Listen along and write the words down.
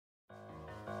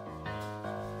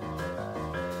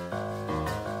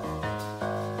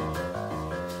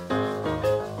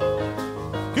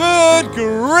Good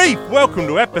grief! Welcome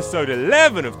to episode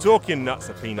 11 of Talking Nuts,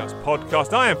 a Peanuts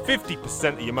podcast. I am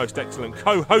 50% of your most excellent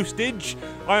co-hostage.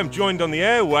 I am joined on the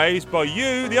airways by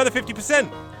you, the other 50%.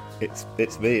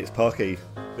 It's me, it's Parky.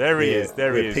 There he is.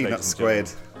 Peanuts squared.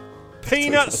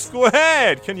 Peanuts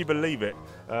squared! Can you believe it?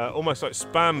 Almost like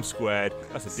Spam squared.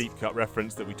 That's a deep cut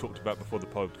reference that we talked about before the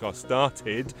podcast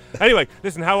started. Anyway,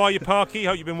 listen, how are you, Parky?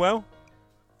 Hope you've been well.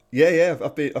 Yeah,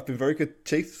 I've been very good,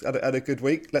 Chief. Had a good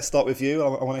week. Let's start with you.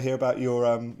 I want to hear about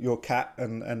your cat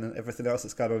and everything else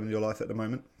that's going on in your life at the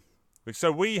moment.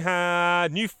 So we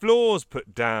had new floors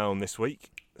put down this week.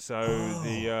 So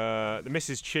the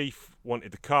Mrs. Chief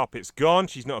wanted the carpets gone.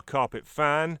 She's not a carpet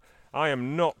fan. I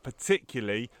am not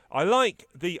particularly. I like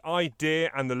the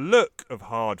idea and the look of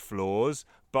hard floors,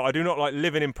 but I do not like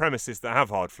living in premises that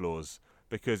have hard floors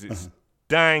because it's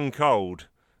dang cold.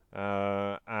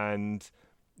 And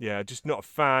yeah, just not a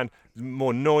fan.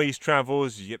 More noise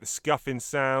travels. You get the scuffing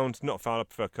sound. Not a fan. I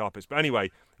prefer carpets. But anyway,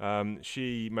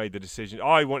 she made the decision.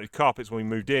 I wanted carpets when we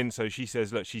moved in, so she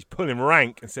says, look, she's pulling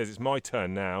rank and says it's my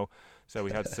turn now. So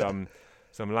we had some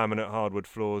laminate hardwood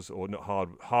floors, or not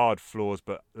hard floors,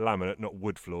 but laminate, not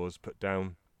wood floors, put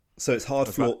down. So it's hard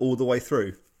floor all the way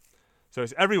through? So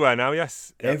it's everywhere now,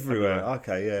 yes. Yep, everywhere.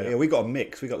 Okay, yeah. We got a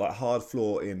mix. We got like hard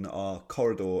floor in our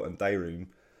corridor and day room.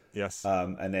 Yes.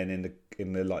 And then in the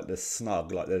like the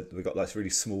snug, we got like this really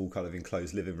small kind of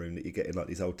enclosed living room that you get in like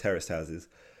these old terraced houses.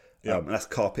 And that's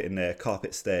carpet in there,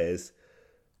 carpet stairs,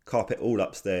 carpet all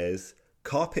upstairs,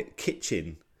 carpet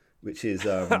kitchen, which is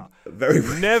very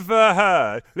never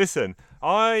heard. Listen,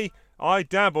 I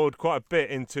dabbled quite a bit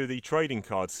into the trading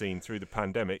card scene through the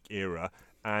pandemic era,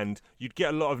 and you'd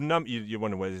get a lot of you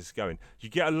wonder where this is going. You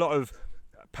get a lot of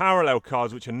parallel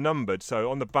cards which are numbered. So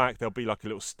on the back there'll be like a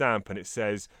little stamp and it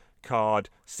says card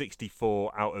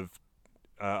 64 out of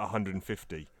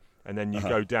 150, and then you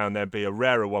go down, there'll be a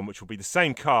rarer one which will be the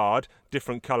same card,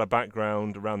 different colour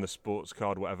background around the sports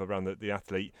card, whatever, around the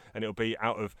athlete, and it'll be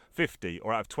out of 50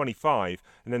 or out of 25.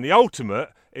 And then the ultimate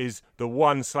is the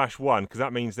 1/1, because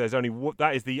that means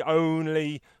that is the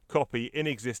only copy in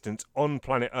existence on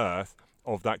planet Earth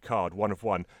of that card, 1 of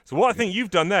 1. So what I think you've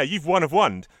done there, you've 1 of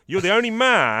 1. You're the only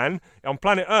man on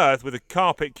planet Earth with a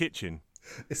carpet kitchen.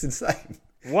 It's insane.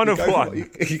 1 of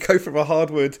 1. You go from a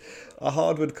hardwood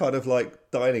kind of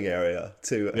like dining area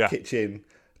to a kitchen,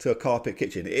 to a carpet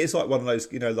kitchen. It is like one of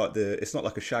those, like it's not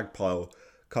like a shag pile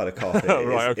kind of carpet.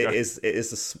 It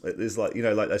is like,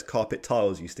 like those carpet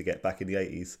tiles you used to get back in the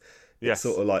 80s. Yes. It's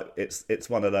sort of like it's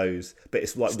one of those, but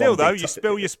it's like still though, you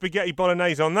spill your spaghetti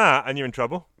bolognese on that and you're in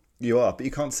trouble. You are, but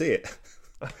you can't see it.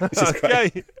 Which is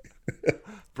great.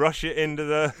 Brush it into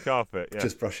the carpet. Yeah.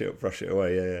 Just brush it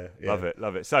away. Yeah.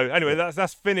 Love it. So anyway,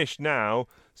 that's finished now.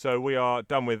 So we are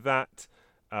done with that.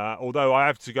 Although I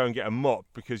have to go and get a mop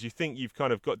because you think you've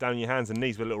kind of got down your hands and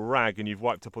knees with a little rag and you've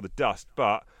wiped up all the dust,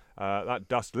 but that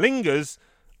dust lingers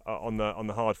on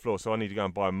the hard floor. So I need to go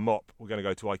and buy a mop. We're going to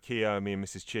go to IKEA, me and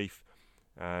Mrs. Chief,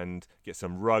 and get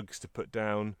some rugs to put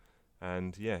down.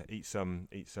 And eat some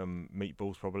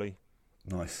meatballs probably.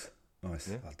 Nice.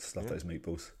 Yeah. I just love those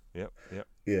meatballs. Yep.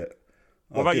 Yeah.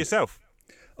 What about yourself?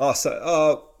 Well,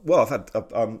 I've had.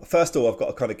 First of all, I've got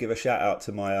to kind of give a shout out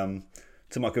to my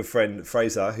good friend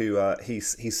Fraser, who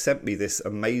he's sent me this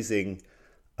amazing.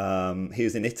 He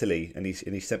was in Italy, and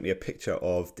he sent me a picture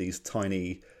of these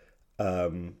tiny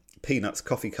Peanuts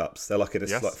coffee cups. They're like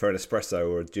like for an espresso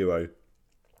or a duo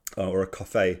or a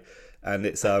cafe. And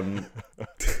it's there's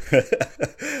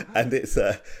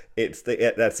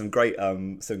some great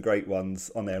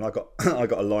ones on there, and I got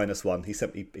a Linus one.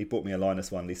 He bought me a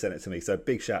Linus one. He sent it to me. So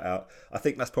big shout out. I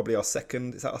think that's probably our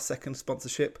second. Is that our second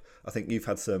sponsorship? I think you've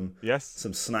had some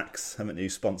snacks, haven't you?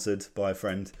 Sponsored by a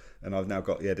friend, and I've now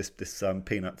got this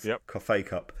Peanuts cafe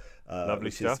cup. Lovely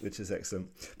stuff, which is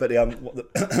excellent. But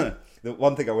the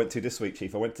one thing I went to this week,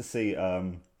 Chief, I went to see.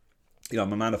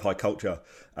 I'm a man of high culture,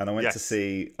 and I went to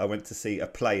see a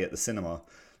play at the cinema.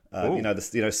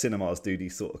 Cinemas do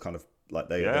these sort of kind of like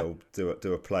they'll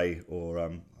do a play, or I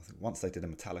think once they did a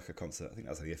Metallica concert. I think that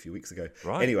was only a few weeks ago.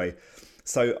 Right. Anyway,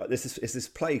 so it's this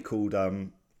play called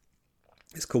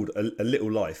it's called A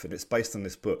Little Life, and it's based on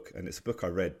this book, and it's a book I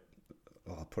read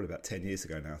probably about 10 years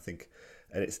ago now, I think.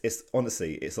 And it's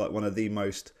honestly, it's like one of the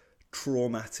most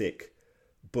traumatic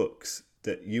books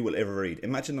that you will ever read.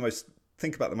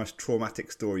 Think about the most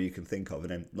traumatic story you can think of, and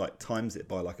then like times it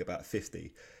by like about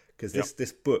 50, because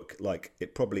this book, like,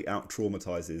 it probably out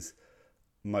traumatizes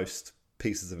most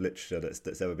pieces of literature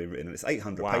that's ever been written, and it's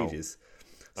 800 pages.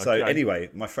 So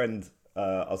anyway, my friend,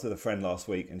 I was with a friend last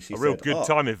week, and she said, real good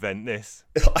time event, this.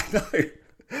 I know.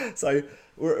 So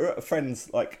we're at a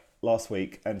friend's like last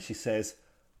week, and she says,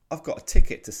 I've got a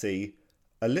ticket to see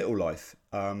A Little Life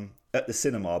at the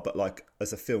cinema, but like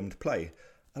as a filmed play.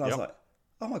 And I was like,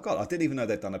 oh my God, I didn't even know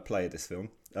they'd done a play of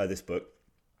this book.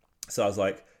 So I was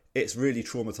like, it's really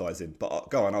traumatizing, but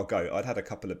I'll go. I'd had a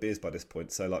couple of beers by this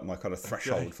point, so like my kind of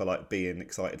threshold for like being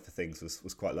excited for things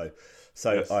was quite low.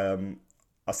 So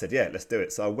I said, yeah, let's do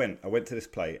it. So I went to this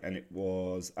play, and it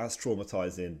was as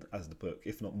traumatizing as the book,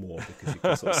 if not more, because you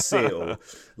can sort of see it all.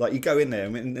 Like you go in there,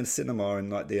 in the cinema,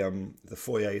 and like the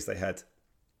foyers, they had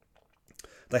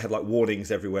like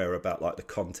warnings everywhere about like the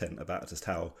content, about just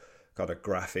how kind of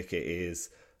graphic it is,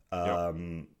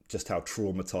 just how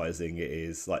traumatizing it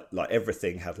is. Like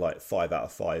everything had like 5 out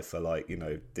of 5 for like, you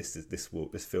know, this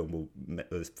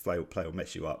play will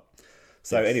mess you up.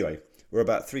 So anyway, we're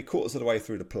about 3/4 of the way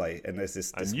through the play, and there's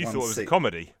this and you one thought it was scene. a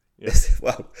comedy. Yeah.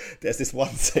 There's this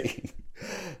one scene.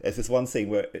 There's this one scene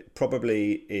where it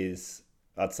probably is.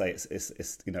 I'd say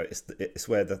it's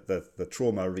where the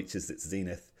trauma reaches its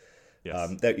zenith.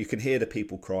 Yes. There you can hear the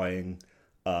people crying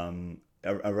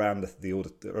around the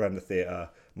theatre.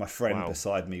 My friend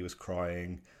beside me was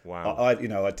crying. Wow. I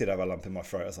did have a lump in my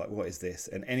throat. I was like, what is this?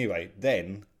 And anyway,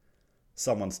 then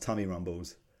someone's tummy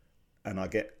rumbles, and I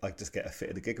just get a fit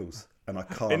of the giggles, and I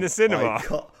can't. In the cinema?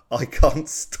 I can't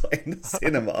stop in the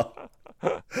cinema.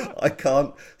 I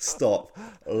can't stop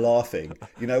laughing.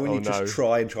 You know when you just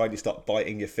try and you start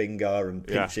biting your finger and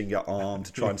pinching your arm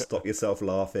to try and stop yourself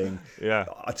laughing. Yeah.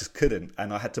 I just couldn't,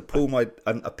 and I had to pull my.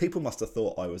 And people must have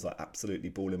thought I was like absolutely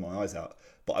bawling my eyes out,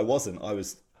 but I wasn't. I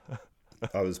was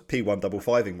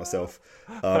P155ing myself,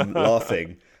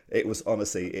 laughing. It was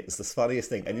honestly, it's the funniest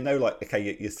thing. And you know, like,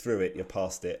 okay, you're through it, you're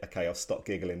past it. Okay, I'll stop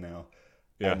giggling now.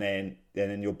 Yeah. And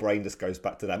then your brain just goes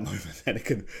back to that moment, and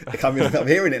I'm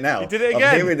hearing it now. You did it again.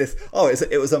 I'm hearing this. Oh,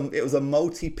 it was a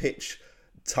multi-pitch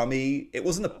tummy. It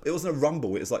wasn't a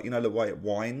rumble. It was like, you know, the way it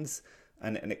whines,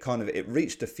 and it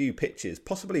reached a few pitches,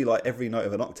 possibly like every note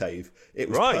of an octave. It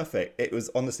was perfect. It was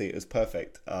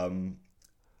perfect. And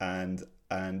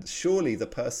surely the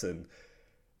person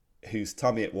whose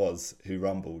tummy it was who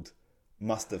rumbled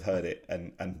must have heard it,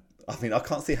 and I mean, I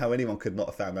can't see how anyone could not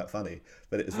have found that funny,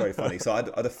 but it was very funny. So I'd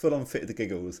a full-on fit of the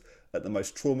giggles at the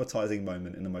most traumatizing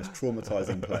moment in the most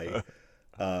traumatizing play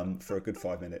for a good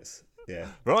 5 minutes. Yeah,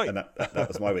 right. And that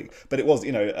was my week. But it was,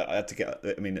 you know, I had to get.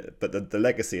 I mean, but the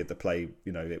legacy of the play,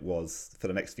 you know, it was for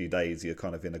the next few days you're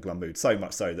kind of in a glum mood. So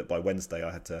much so that by Wednesday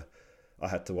I had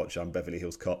to watch Beverly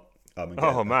Hills Cop. And get a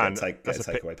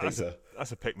takeaway pizza.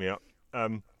 That's a pick me up.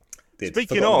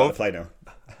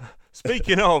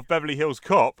 Speaking of Beverly Hills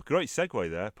Cop, great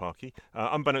segue there, Parky.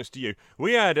 Unbeknownst to you,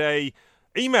 we had a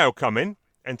email come in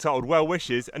entitled Well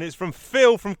Wishes, and it's from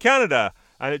Phil from Canada.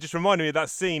 And it just reminded me of that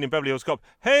scene in Beverly Hills Cop.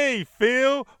 Hey,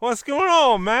 Phil, what's going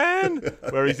on, man?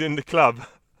 Where he's in the club.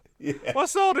 Yeah.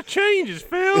 What's all the changes,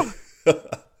 Phil?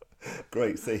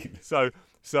 Great scene. So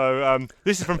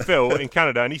this is from Phil in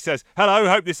Canada, and he says, hello,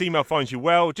 hope this email finds you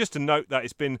well. Just to note that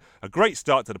it's been a great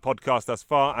start to the podcast thus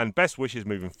far, and best wishes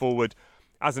moving forward.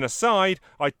 As an aside,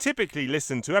 I typically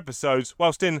listen to episodes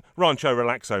whilst in Rancho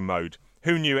Relaxo mode.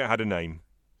 Who knew it had a name?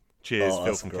 Cheers,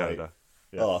 Phil from Canada.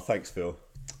 Yeah. Oh, thanks, Phil.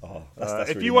 Oh,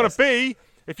 that's if really you want nice.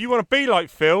 If you want to be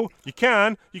like Phil, you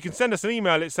can send us an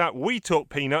email. It's at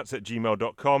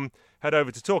wetalkpeanuts@gmail.com. Head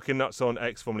over to Talking Nuts on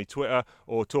X, formerly Twitter,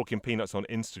 or Talking Peanuts on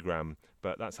Instagram.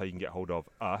 But that's how you can get hold of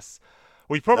us.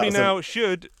 We probably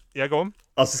should... Yeah, go on.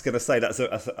 I was just going to say that's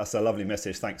a lovely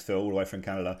message. Thanks, Phil, all the way from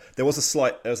Canada. There was a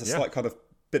slight kind of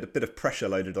bit of pressure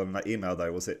loaded on that email,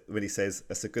 though, was it? When he says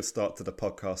it's a good start to the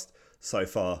podcast so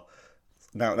far.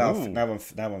 Now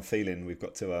I'm feeling we've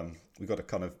got to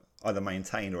kind of either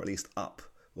maintain or at least up.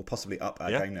 Or possibly up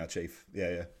our game now, Chief.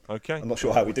 Yeah. Okay. I'm not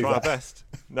sure how we do that. Try our best.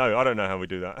 No, I don't know how we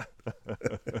do that.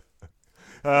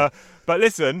 But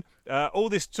listen, all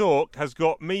this talk has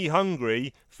got me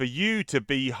hungry for you to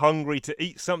be hungry to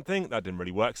eat something. That didn't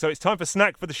really work. So it's time for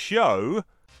Snack for the Show.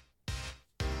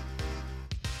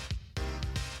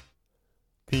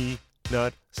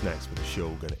 Peanut snacks for the show.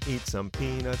 Gonna eat some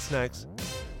peanut snacks.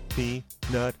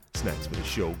 Peanut snacks for the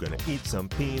show. Gonna eat some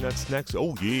peanut snacks.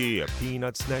 Oh yeah,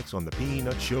 peanut snacks on the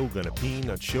Peanut Show. Gonna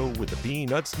peanut show with the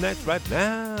peanut snacks right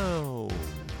now.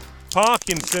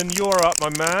 Parkinson, you're up, my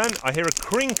man. I hear a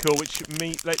crinkle, which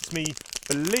lets me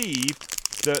believe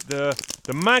that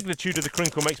the magnitude of the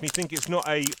crinkle makes me think it's not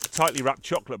a tightly wrapped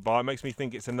chocolate bar. It makes me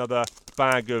think it's another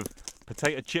bag of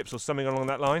potato chips or something along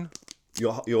that line.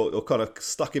 You're kind of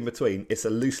stuck in between. It's a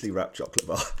loosely wrapped chocolate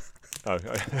bar. Oh,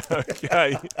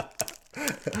 okay.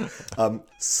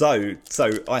 So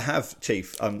I have,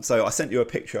 Chief. So I sent you a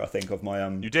picture, I think, of my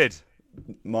You did.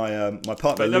 My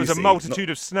partner. But there was a multitude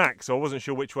of snacks, so I wasn't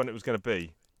sure which one it was going to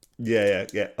be.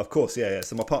 Yeah. Of course, yeah.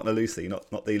 So my partner Lucy,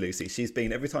 not the Lucy, she's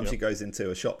been every time she goes into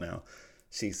a shop now,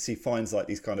 she finds like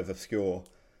these kind of obscure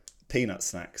peanut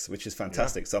snacks, which is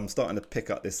fantastic. So I'm starting to pick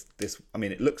up this. I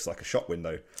mean, it looks like a shop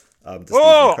window.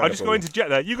 Oh, I just got to interject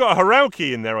there. You got a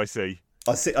Harauki in there, I see.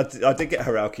 I did get a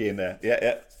Harauki in there.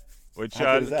 Yeah. Which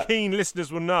keen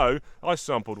listeners will know. I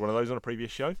sampled one of those on a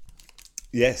previous show.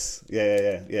 Yes,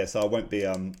 yeah. So I won't be.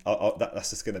 That's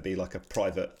just going to be like a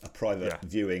private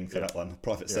viewing for that one, a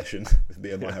private session with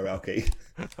me and my Harauki.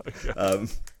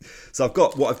 So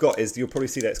I've got is you'll probably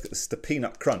see that it's the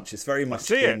peanut crunch. It's very much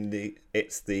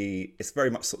it's very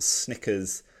much sort of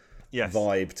Snickers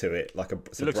vibe to it, like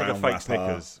it looks brown like a fake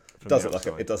wrapper. Snickers.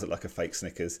 It does look like a fake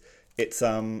Snickers. It's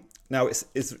now it's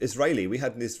Israeli. We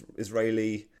had this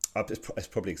Israeli. It's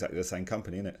probably exactly the same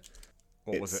company, isn't it?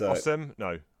 What was it? Awesome?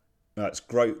 No, it's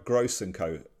Gross and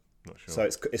Co. Not sure.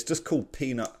 So it's just called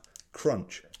Peanut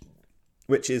Crunch,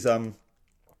 which is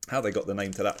how they got the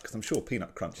name to that, because I'm sure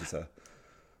Peanut Crunch is I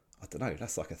don't know,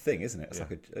 that's like a thing, isn't it? It's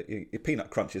like a Peanut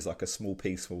Crunch is like a small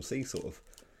P, small C sort of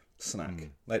snack.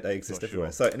 They exist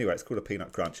everywhere. Sure. So anyway, it's called a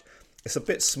Peanut Crunch. It's a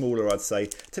bit smaller, I'd say.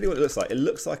 Tell you what it looks like. It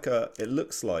looks like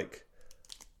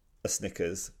a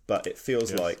Snickers, but it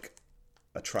feels like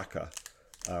a Tracker.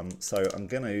 So I'm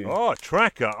gonna. Oh,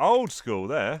 Tracker, old school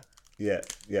there. Yeah.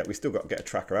 We still got to get a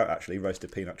Tracker out. Actually,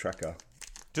 roasted peanut Tracker.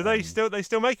 Do they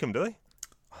still make them? Do they?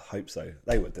 I hope so.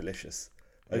 They were delicious.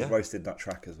 Those roasted nut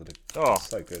Trackers were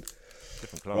so good.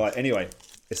 Different class. Right. Anyway,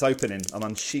 it's opening. I'm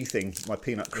unsheathing my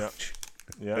Peanut Crunch.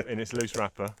 Yeah, in its loose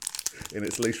wrapper.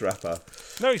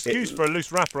 No excuse for a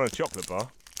loose wrapper on a chocolate bar.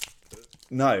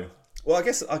 No. Well, I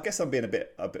guess I'm being a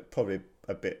bit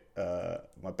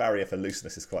my barrier for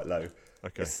looseness is quite low.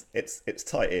 Okay. It's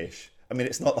tight-ish. I mean,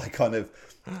 it's not like kind of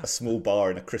a small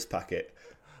bar in a crisp packet,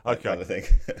 kind of thing.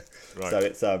 Right. So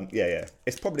it's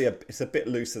It's probably a bit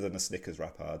looser than a Snickers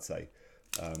wrapper, I'd say.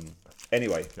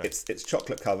 Anyway, it's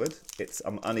chocolate covered. It's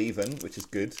uneven, which is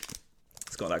good.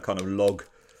 It's got that kind of log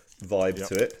vibe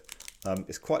to it.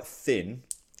 It's quite thin,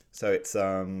 so it's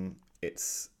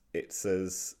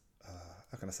as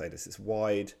how can I say this? It's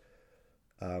wide,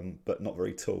 but not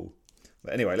very tall.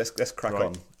 But anyway, let's crack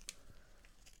on.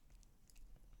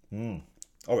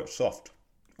 Oh, it's soft.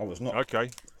 Oh, it's not. Okay.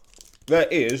 There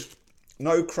is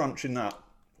no crunch in that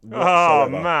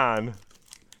whatsoever. Oh man.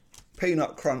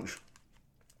 Peanut crunch.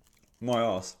 My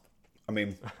arse. I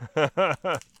mean.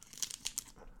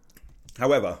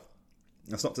 However,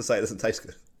 that's not to say it doesn't taste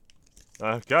good.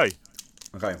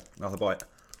 Okay, another bite.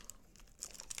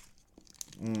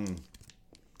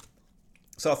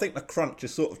 So I think the crunch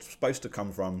is sort of supposed to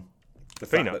come from the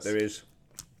fact that there is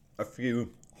a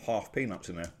few half peanuts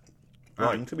in there.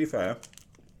 Right. And to be fair,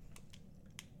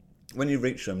 when you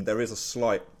reach them, there is a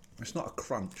slight. It's not a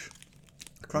crunch.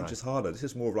 The crunch is harder. This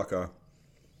is more of like a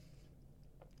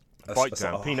bite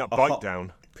down. Peanut bite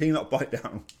down. Peanut bite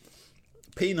down.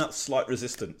 Peanut slight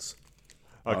resistance.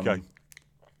 Okay.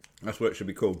 That's what it should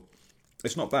be called.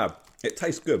 It's not bad. It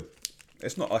tastes good.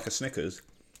 It's not like a Snickers.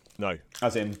 No.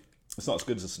 As in, it's not as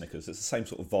good as a Snickers. It's the same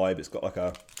sort of vibe. It's got like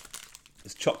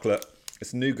it's chocolate.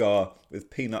 It's nougat with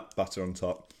peanut butter on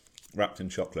top, wrapped in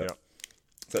chocolate. Yep.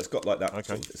 So it's got like that.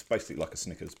 Okay. It's basically like a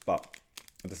Snickers, but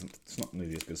it's not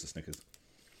nearly as good as a Snickers.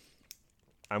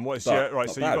 And what is your right?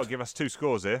 So you've got to give us 2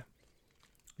 scores here.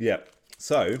 Yeah.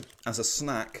 So as a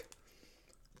snack,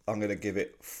 I'm going to give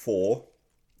it 4.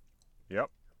 Yep.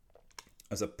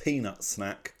 As a peanut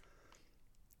snack,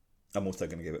 I'm also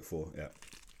going to give it 4. Yeah.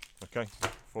 Okay.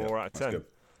 4 out of 10. Good.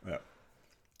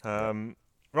 Yeah.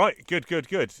 Right. Good.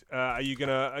 Are you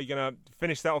gonna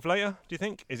finish that off later? Do you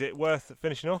think? Is it worth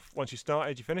finishing off once you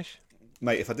started? You finish?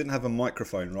 Mate, if I didn't have a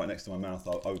microphone right next to my mouth,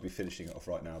 I would be finishing it off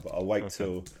right now. But I'll wait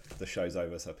till the show's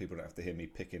over so people don't have to hear me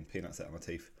picking peanuts out of my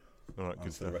teeth. All right,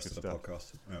 good for the rest of the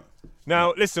podcast. Yeah.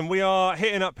 Now, listen, we are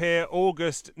hitting up here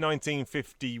August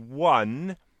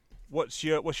 1951. What's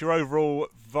your overall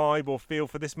vibe or feel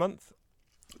for this month?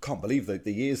 I can't believe the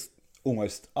year's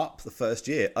almost up, the first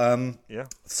year.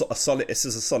 This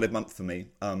is a solid month for me.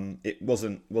 It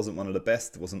wasn't one of the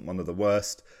best. It wasn't one of the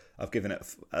worst. I've given it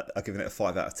a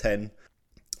 5 out of 10.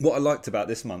 What I liked about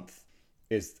this month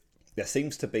is there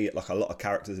seems to be like a lot of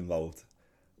characters involved.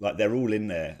 Like they're all in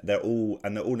there. They're all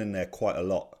in there quite a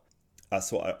lot.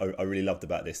 That's what I really loved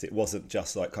about this. It wasn't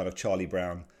just like kind of Charlie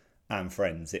Brown and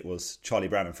friends. It was Charlie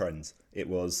Brown and friends. It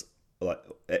was like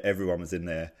everyone was in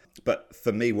there. But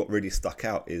for me, what really stuck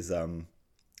out is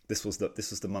this was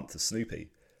the month of Snoopy.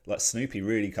 Like Snoopy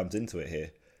really comes into it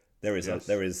here. There is,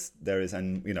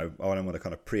 and you know, I don't want to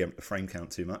kind of preempt the frame count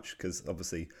too much because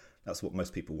obviously that's what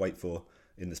most people wait for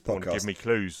in this podcast. Give me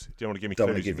clues. Do you want to give me clues?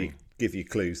 Don't want to give you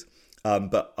clues.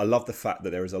 But I love the fact that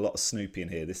there is a lot of Snoopy in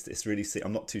here. This really.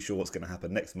 I'm not too sure what's going to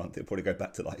happen next month. It'll probably go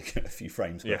back to like a few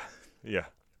frames. But Yeah.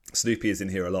 Snoopy is in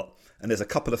here a lot, and there's a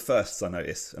couple of firsts I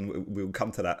noticed, and we'll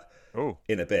come to that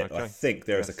in a bit. Okay. I think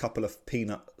there is a couple of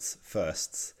Peanuts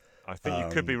firsts. I think you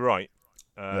could be right.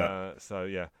 So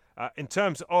yeah. In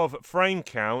terms of frame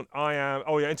count, I am.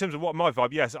 Oh yeah. In terms of what my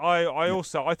vibe, yes. I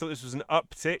thought this was an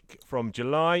uptick from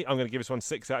July. I'm going to give this one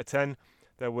 6 out of 10.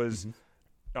 There was.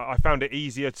 I found it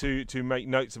easier to make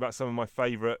notes about some of my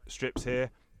favourite strips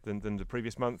here than the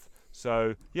previous month.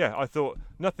 So yeah, I thought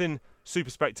nothing super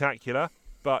spectacular,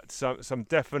 but some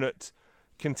definite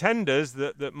contenders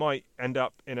that might end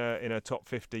up in a top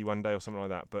 50 one day or something like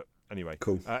that. But anyway,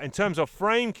 cool. In terms of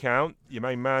frame count, your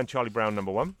main man Charlie Brown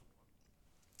number 1.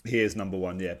 He is number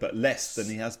 1, yeah, but less than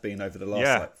he has been over the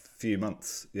last few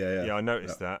months. Yeah, I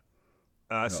noticed that.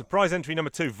 Surprise entry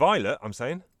number 2, Violet. I'm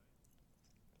saying.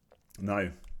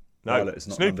 No, Violet is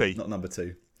not Snoopy. Not number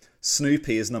 2.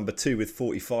 Snoopy is number 2 with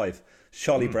 45.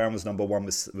 Charlie Brown was number 1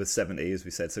 with 70, as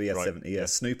we said. So he had 70. Yeah,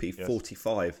 Snoopy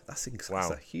 45. That's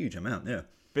a huge amount. Yeah,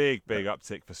 big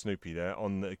uptick for Snoopy there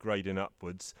on the grading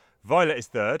upwards. Violet is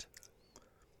 3rd.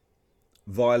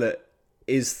 Violet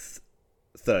is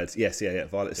 3rd. Yes,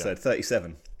 Violet is 3rd.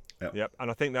 37. Yep,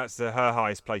 and I think that's her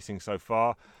highest placing so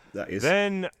far. That is.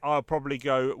 Then I'll probably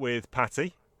go with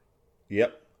Patty.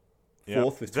 Yep.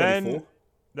 4th with 24.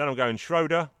 Then I'm going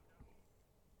Schroeder.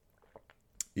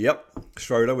 Yep.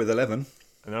 Schroeder with 11. And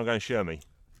then I'm going Shermy.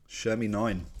 Shermy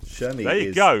 9. Shermy there you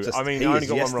is go. Just, I mean, I only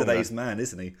got one wrong there. Yesterday's man,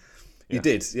 isn't he? You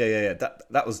did. Yeah.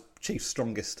 That was Chief's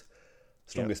strongest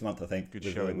month, I think. Good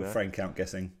showing with there. frame count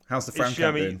guessing. How's the frame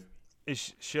count doing?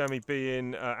 Is Shermy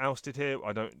being ousted here?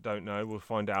 I don't know. We'll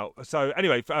find out. So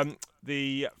anyway,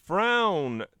 the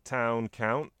Frown Town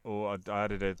count, or I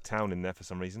added a town in there for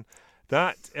some reason.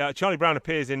 That Charlie Brown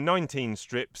appears in 19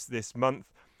 strips this month.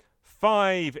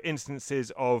 5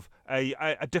 instances of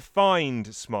a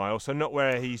defined smile, so not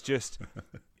where he's just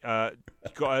got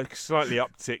a slightly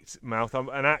upticked mouth,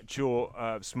 an actual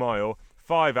smile.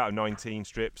 5 out of 19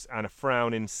 strips, and a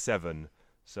frown in 7.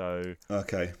 So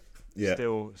okay, yeah,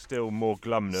 still more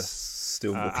glumness.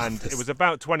 Still more glumness. And it was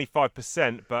about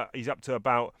 25%, but he's up to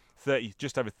about 30,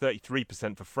 just over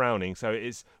 33% for frowning. So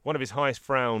it's one of his highest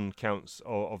frown counts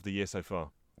of the year so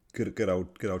far. Good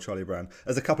old Charlie Brown.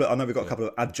 There's a couple. I know we've got a couple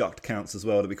of adjunct counts as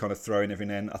well that we kind of throw in every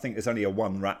now and then. I think there's only a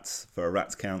 1 rats for a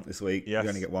rats count this week. Yes. You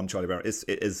only get 1 Charlie Brown. It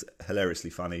is hilariously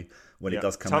funny when it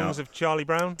does come tongues out. Tongues of Charlie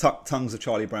Brown. Tongues of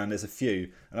Charlie Brown. There's a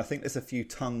few, and I think there's a few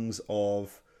tongues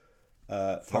of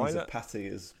tongues of Patty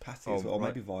as well, or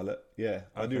maybe Violet. Yeah,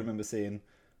 I do remember seeing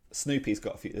Snoopy's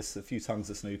got a few. There's a few tongues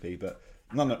of Snoopy, but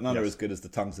none are as good as the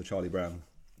tongues of Charlie Brown.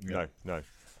 Yeah. No.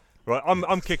 Right,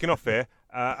 I'm kicking off here.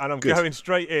 And I'm going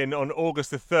straight in on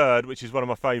August the 3rd, which is one of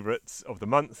my favourites of the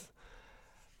month.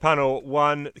 Panel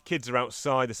 1, the kids are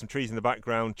outside, there's some trees in the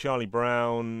background, Charlie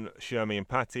Brown, Shermy and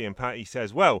Patty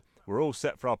says, well, we're all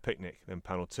set for our picnic. Then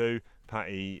panel 2,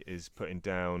 Patty is putting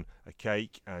down a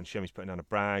cake and Shermy's putting down a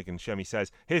bag, and Shermy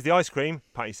says, here's the ice cream.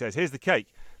 Patty says, here's the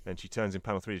cake. Then she turns in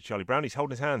panel 3 to Charlie Brown, he's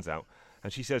holding his hands out.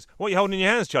 And she says, what are you holding in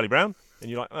your hands, Charlie Brown? And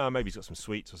you're like, oh, maybe he's got some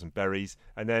sweets or some berries.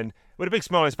 And then, with a big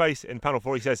smile on his face, in panel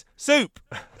 4, he says, soup!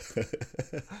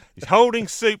 He's holding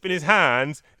soup in his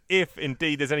hands, if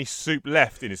indeed there's any soup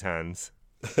left in his hands.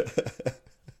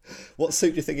 What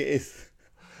soup do you think it is?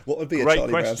 What would be Great a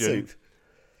Charlie question. Brown soup?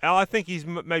 I think he's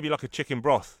maybe like a chicken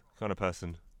broth kind of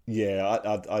person. Yeah,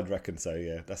 I'd reckon so,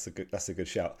 yeah. That's a good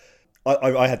shout.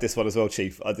 I had this one as well,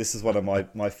 Chief. This is one of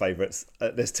my favourites.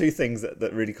 There's 2 things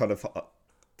that really kind of...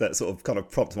 that sort of kind of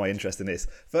prompt my interest in this.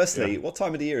 Firstly, what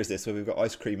time of the year is this where we've got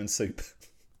ice cream and soup?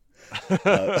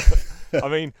 I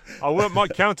mean,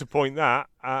 might counterpoint that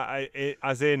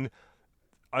as in,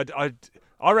 I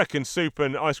reckon soup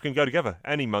and ice cream go together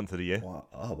any month of the year. Wow.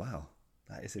 Oh wow,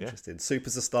 that is interesting. Soup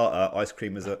as a starter, ice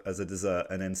cream as a dessert,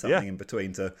 and then something in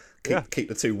between to keep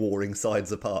the 2 warring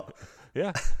sides apart.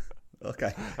 Yeah.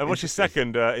 Okay. And what's your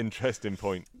second interesting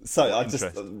point? So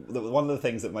one of the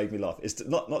things that made me laugh is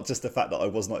not just the fact that I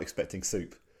was not expecting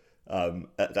soup.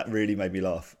 That really made me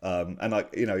laugh. And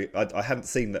I hadn't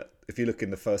seen that. If you look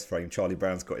in the first frame, Charlie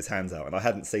Brown's got his hands out, and I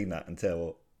hadn't seen that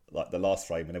until like the last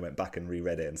frame, and I went back and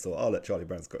reread it and saw, oh look, Charlie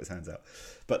Brown's got his hands out.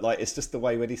 But like, it's just the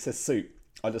way when he says soup,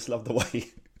 I just love the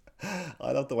way.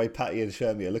 I love the way Patty and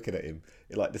Shermy are looking at him.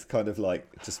 Like this kind of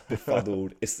like just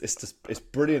befuddled. It's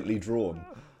brilliantly drawn.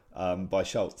 By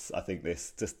Schultz, I think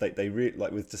this just they really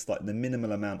like with just like the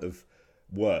minimal amount of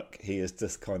work, he has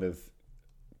just kind of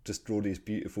just drawn these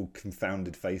beautiful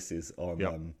confounded faces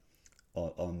on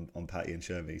Patty and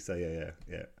Shermy. So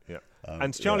yeah.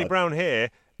 And Charlie Brown here,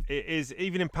 it is,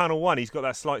 even in panel 1, he's got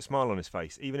that slight smile on his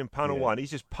face. Even in panel 1,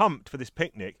 he's just pumped for this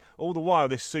picnic. All the while,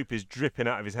 this soup is dripping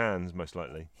out of his hands, most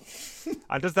likely.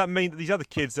 And does that mean that these other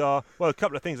kids are... Well, a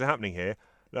couple of things are happening here.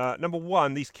 Number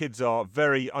 1, these kids are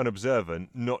very unobservant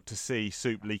not to see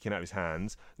soup leaking out of his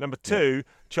hands. Number 2,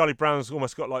 Charlie Brown's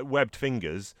almost got like webbed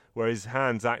fingers, where his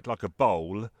hands act like a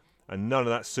bowl, and none of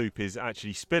that soup is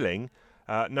actually spilling.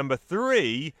 Number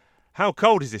 3, how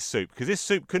cold is this soup? Because this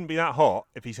soup couldn't be that hot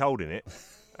if he's holding it.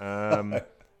 And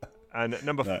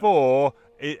number 4,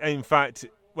 in fact,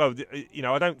 well,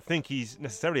 I don't think he's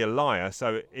necessarily a liar,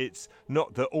 so it's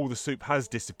not that all the soup has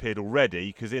disappeared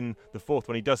already, because in the 4th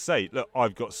one he does say, look,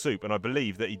 I've got soup, and I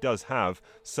believe that he does have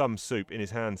some soup in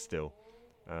his hand still.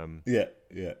 Yeah.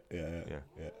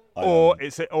 Or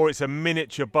it's a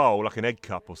miniature bowl, like an egg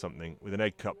cup or something, with an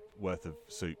egg cup worth of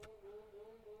soup.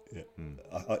 Yeah,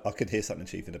 I could hear something,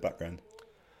 Chief, in the background.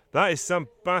 That is some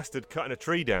bastard cutting a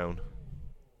tree down.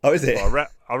 Oh, is it? Well,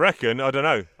 I reckon. I don't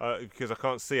know, because I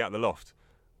can't see out the loft.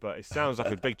 But it sounds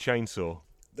like a big chainsaw.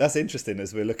 That's interesting,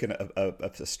 as we're looking at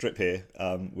a strip here.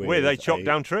 Where they chop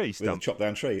down trees. With a chopped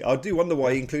down tree. I do wonder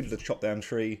why he included a chopped down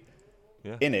tree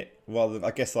in it. Rather than,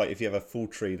 I guess, like if you have a full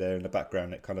tree there in the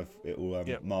background, it will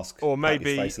mask or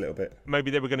maybe, his face a little bit.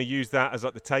 Maybe they were going to use that as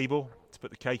like the table to put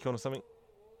the cake on or something.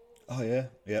 Oh, yeah.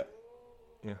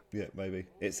 Yeah, maybe.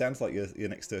 It sounds like you're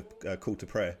next to call to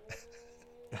prayer.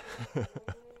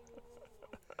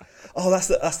 Oh, that's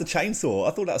the chainsaw.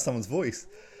 I thought that was someone's voice.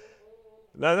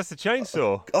 No, that's the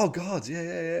chainsaw. Oh God,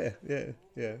 yeah.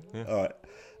 All right.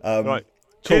 Right. Cool.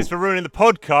 Cheers for ruining the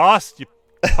podcast, you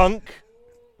punk.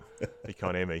 He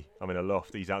can't hear me. I'm in a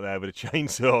loft. He's out there with a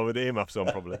chainsaw with earmuffs on,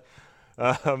 probably.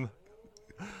 I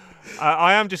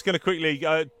am just going to quickly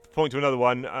point to another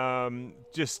one.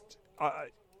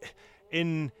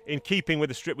 In keeping with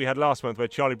the strip we had last month, where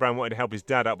Charlie Brown wanted to help his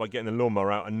dad out by getting the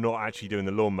lawnmower out and not actually doing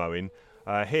the lawn mowing.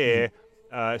 Here,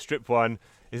 strip 1,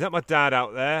 is that my dad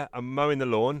out there? I'm mowing the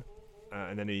lawn.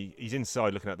 And then he's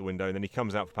inside looking out the window, and then he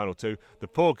comes out for panel 2. The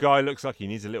poor guy looks like he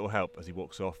needs a little help as he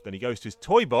walks off. Then he goes to his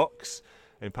toy box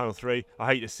in panel 3.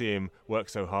 I hate to see him work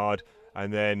so hard.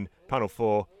 And then panel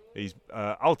 4, he's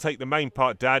I'll take the main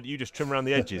part, Dad. You just trim around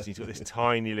the edges. He's got this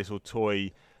tiny little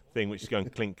toy thing which is going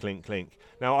clink, clink, clink.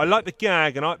 Now, I like the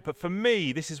gag, but for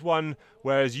me, this is one,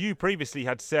 whereas you previously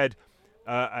had said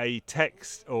a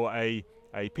text or a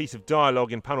piece of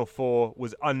dialogue in panel 4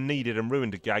 was unneeded and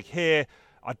ruined a gag. Here,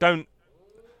 I don't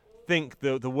think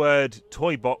the word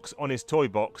toy box on his toy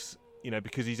box,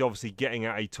 because he's obviously getting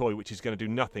at a toy which is going to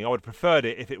do nothing. I would have preferred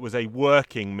it if it was a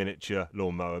working miniature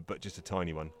lawnmower, but just a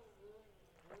tiny one.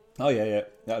 Oh yeah,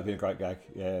 that would be a great gag.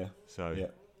 Yeah. So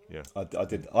yeah, I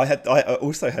did. I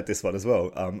also had this one as well.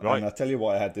 Right. And I'll tell you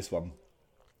why I had this one.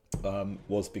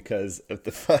 Was because of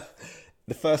the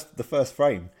first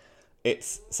frame.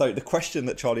 It's so the question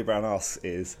that Charlie Brown asks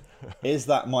is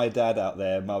that my dad out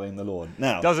there mowing the lawn?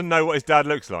 Now, doesn't know what his dad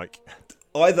looks like.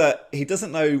 Either he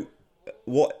doesn't know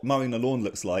what mowing the lawn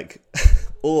looks like,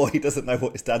 or he doesn't know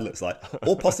what his dad looks like,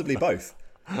 or possibly both.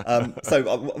 So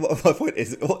my point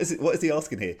is, what is he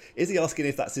asking here? Is he asking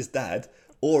if that's his dad,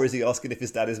 or is he asking if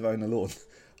his dad is mowing the lawn?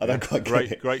 I don't quite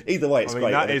get it. Great. Either way, it's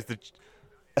great. That is the.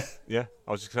 Yeah,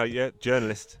 I was just going to say,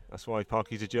 journalist. That's why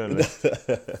Parky's a journalist.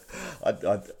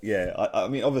 I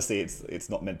mean, obviously, it's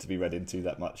not meant to be read into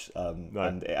that much, No.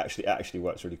 and it actually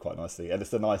works really quite nicely. And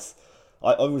it's a nice.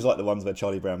 I always like the ones where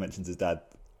Charlie Brown mentions his dad.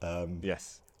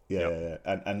 Yes. Yeah, Yep.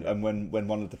 yeah. And when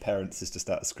one of the parents is just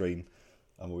out of screen,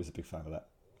 I'm always a big fan of that.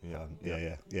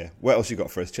 Yeah. What else you got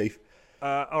for us, Chief?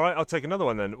 All right, I'll take another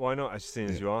one then. Why not? As soon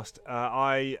as you asked,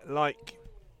 I like.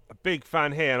 A big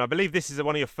fan here, and I believe this is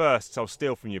one of your firsts. I'll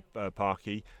steal from you,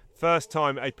 Parky. First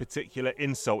time a particular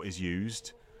insult is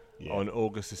used on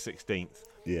August the 16th.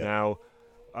 Yeah. Now,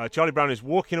 Charlie Brown is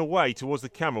walking away towards the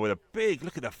camera with a big,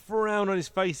 look at the frown on his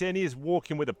face, and he is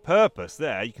walking with a purpose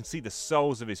there. You can see the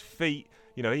soles of his feet.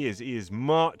 He is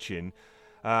marching.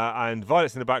 And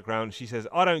Violet's in the background. She says,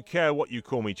 I don't care what you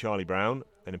call me, Charlie Brown.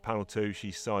 And in panel 2,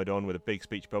 she's side on with a big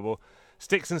speech bubble.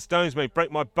 Sticks and stones may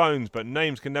break my bones, but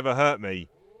names can never hurt me.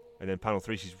 And then panel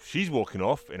 3, she's walking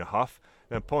off in a huff.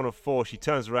 And then panel 4, she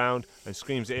turns around and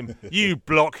screams at him, "You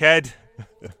blockhead!"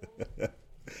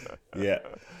 Yeah.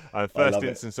 First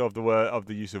instance of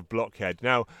the use of blockhead.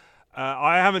 Now,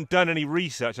 I haven't done any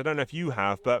research. I don't know if you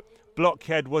have, but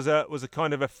blockhead was a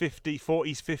kind of a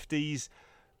 40s, 50s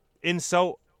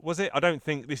insult, was it? I don't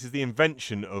think this is the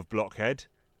invention of blockhead.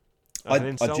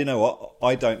 Do you know what?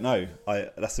 I don't know.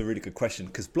 That's a really good question,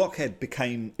 because blockhead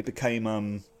became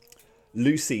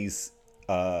Lucy's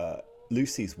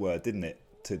word, didn't it?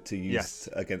 to use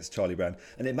against Charlie Brown,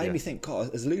 and it made me think,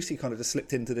 God, has Lucy kind of just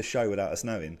slipped into the show without us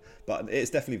knowing? But it's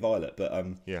definitely Violet. But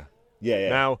yeah.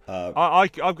 Now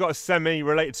I've got a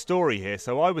semi-related story here.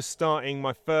 So I was starting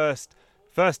my first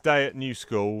day at new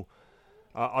school.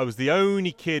 I was the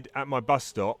only kid at my bus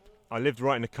stop. I lived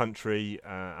right in the country,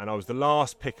 and I was the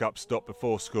last pickup stop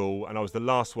before school, and I was the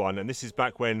last one. And this is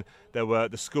back when the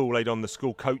school laid on the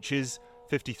school coaches,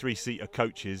 53-seater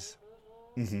coaches,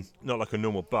 not like a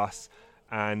normal bus.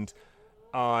 And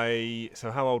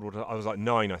so how old was I? I was like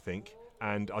 9, I think.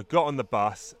 And I got on the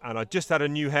bus, and I just had a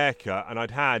new haircut, and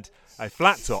I'd had a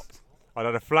flat top. I'd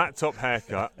had a flat top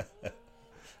haircut,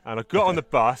 and I got on the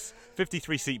bus,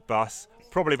 53-seat bus,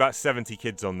 probably about 70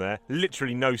 kids on there,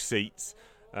 literally no seats.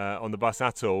 On the bus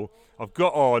at all. I've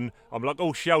got on, I'm like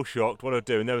all shell-shocked, what do I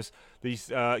do? And there was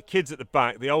these kids at the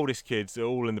back, the oldest kids, are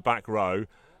all in the back row.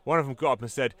 One of them got up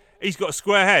and said, "He's got a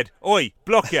square head. Oi,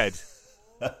 blockhead."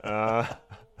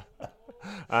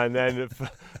 And then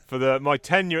for my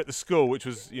tenure at the school, which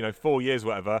was 4 years,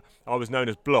 whatever, I was known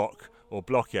as Block or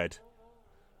Blockhead.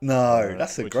 No,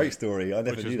 that's a great story. I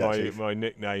never knew that. Which was my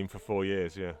nickname for 4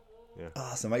 years, yeah. Oh,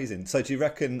 that's amazing. So do you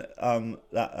reckon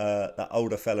that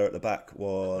older fella at the back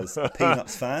was a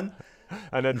Peanuts fan?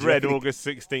 And had read August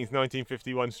 16th,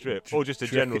 1951 strip, or just a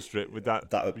general strip with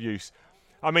that use?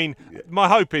 I mean, my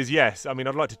hope is yes. I mean,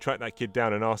 I'd like to track that kid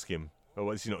down and ask him. Oh,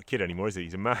 well, he's not a kid anymore, is he?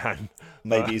 He's a man.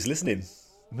 Maybe he's listening.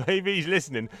 Maybe he's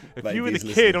listening. If you were the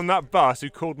kid on that bus who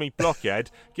called me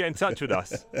Blockhead, get in touch with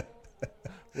us.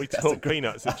 We talk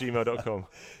peanuts@gmail.com.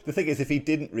 The thing is, if he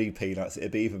didn't read Peanuts,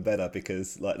 it'd be even better,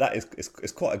 because like that is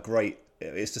it's quite a great.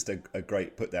 It's just a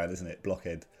great put down, isn't it?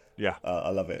 Blockhead. Yeah, I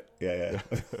love it. Yeah.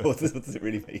 what does it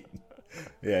really mean?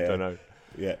 Yeah. Don't know.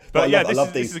 Yeah, but I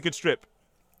love this is a good strip.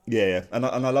 Yeah, and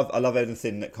I love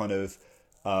anything that kind of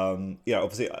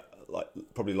obviously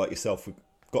probably like yourself, we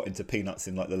got into Peanuts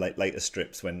in like the later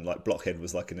strips when like Blockhead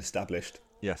was like an established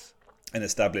cuss,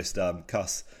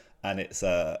 and it's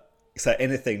so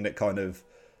anything that kind of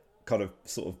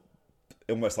sort of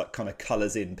almost like kind of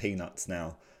colours in Peanuts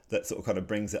now, that sort of kind of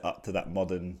brings it up to that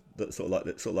modern, that sort of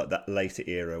like that later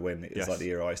era when it's like the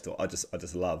era I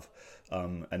just love.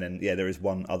 And then there is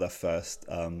one other first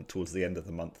towards the end of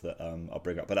the month that I'll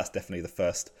bring up, but that's definitely the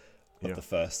first of the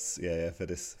firsts. For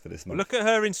this month. Look at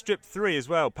her in strip 3 as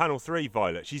well, panel 3,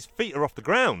 Violet. She's feet are off the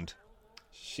ground.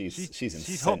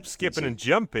 She's hop, skipping and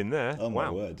jumping there. Oh my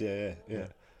wow. word! Yeah.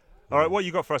 All right, what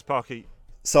you got for us, Parky?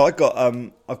 So I've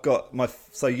got my.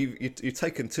 So you've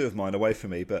taken 2 of mine away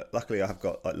from me, but luckily I have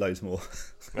got like loads more.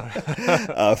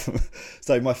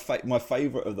 So my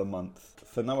favourite of the month,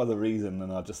 for no other reason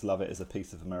than I just love it as a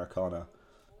piece of Americana,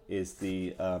 is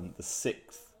the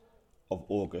 6th of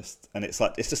August, and it's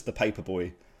just the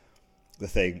Paperboy, the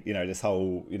thing, this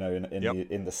whole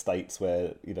in the States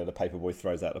where the Paperboy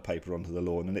throws out the paper onto the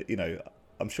lawn, and it,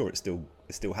 I'm sure it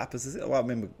still happens. Is it? Well, I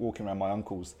remember walking around my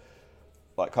uncle's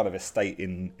like kind of estate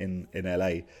in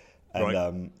LA,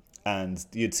 and and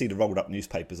you'd see the rolled up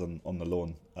newspapers on the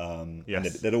lawn. And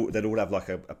they'd all have like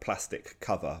a plastic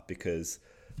cover, because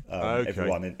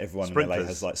everyone in LA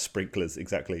has like sprinklers,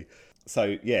 exactly. So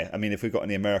I mean, if we've got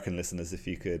any American listeners, if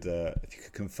you could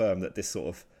confirm that this sort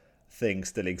of thing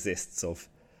still exists, of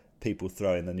people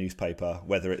throwing the newspaper,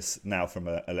 whether it's now from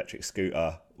an electric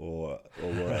scooter or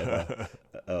whatever,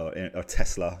 or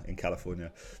Tesla in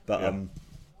California. But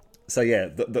so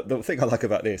the thing I like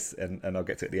about this, and I'll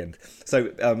get to it at the end.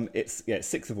 So it's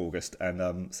 6th of August,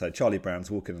 and so Charlie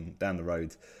Brown's walking down the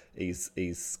road.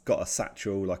 He's got a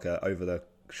satchel, like a over the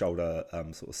shoulder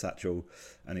sort of satchel,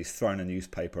 and he's thrown a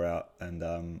newspaper out,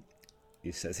 and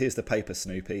he says, "Here's the paper,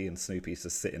 Snoopy," and Snoopy's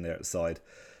just sitting there at the side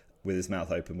with his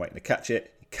mouth open waiting to catch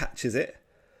it. He catches it,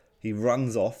 he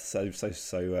runs off. So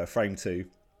frame 2,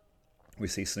 we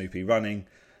see Snoopy running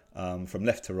from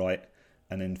left to right,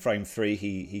 and in frame 3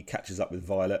 he catches up with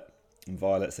Violet, and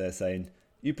Violet's there saying,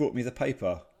 "You brought me the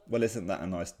paper. Well, isn't that a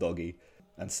nice doggy?"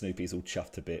 And Snoopy's all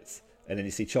chuffed to bits. And then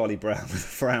you see Charlie Brown with a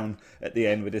frown at the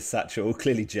end with his satchel,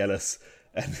 clearly jealous.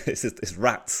 And it's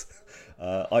rats.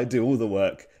 I do all the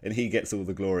work and he gets all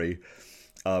the glory.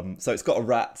 So it's got a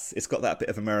rats. It's got that bit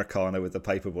of Americana with the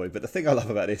Paperboy. But the thing I love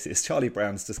about this is Charlie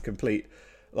Brown's just complete,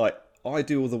 like, I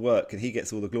do all the work and he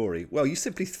gets all the glory. Well, you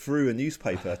simply threw a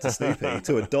newspaper to Snoopy,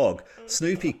 to a dog.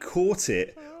 Snoopy caught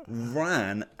it,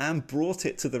 ran and brought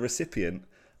it to the recipient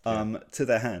to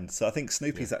their hand. So I think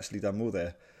Snoopy's actually done more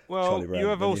there. Well, you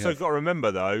have also got to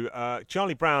remember, though,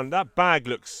 Charlie Brown, that bag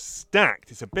looks stacked.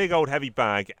 It's a big old heavy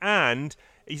bag, and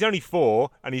he's only 4,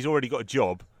 and he's already got a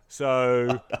job.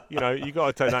 So, you got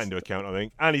to take that into account, I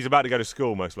think. And he's about to go to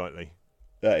school, most likely.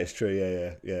 That is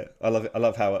true. Yeah. I love it. I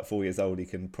love how at 4 years old he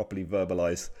can properly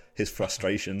verbalise his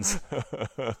frustrations.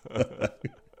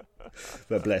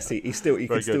 But bless, he can still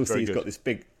see he's got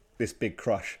this big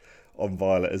crush on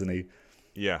Violet, isn't he?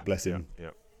 Yeah. Bless him.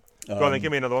 Yeah. Go on then,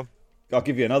 give me another one. I'll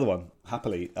give you another one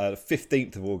happily.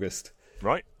 15th of August.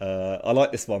 Right. I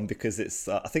like this one because it's.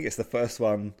 I think it's the first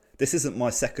one. This isn't my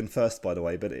second first, by the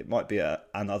way, but it might be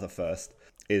another first.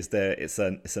 It's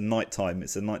a nighttime.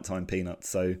 It's a nighttime Peanut.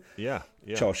 So yeah.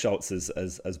 Charles Schultz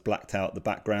has blacked out the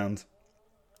background.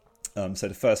 So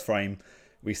the first frame,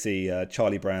 we see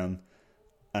Charlie Brown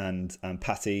and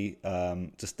Patty.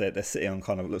 Just they're sitting on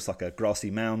kind of, it looks like a grassy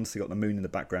mound. So you got the moon in the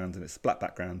background and it's a black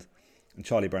background. And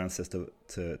Charlie Brown says to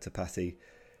Patty,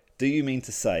 "Do you mean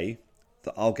to say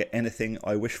that I'll get anything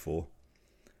I wish for?"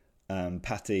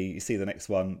 Patty, you see the next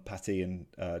one, Patty and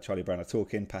Charlie Brown are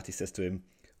talking. Patty says to him,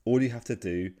 "All you have to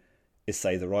do is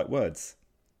say the right words."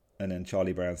 And then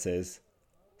Charlie Brown says,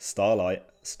 "Starlight,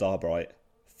 Starbright,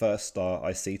 first star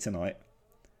I see tonight."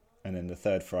 And then the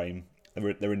third frame,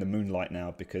 they're in the moonlight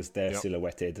now because they're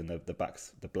silhouetted and the black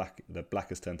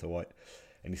has turned to white.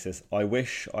 And he says, "I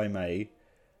wish I may,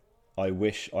 I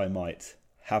wish I might,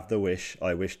 have the wish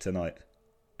I wish tonight."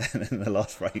 And then the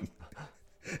last frame,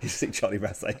 you see Charlie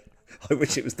Brown say, "I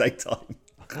wish it was daytime."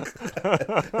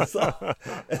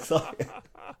 it's like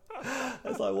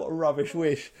what a rubbish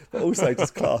wish, but also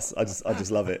just class. I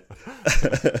just love it.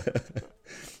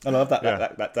 I love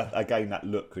that again. That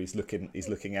look, he's looking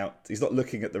out. He's not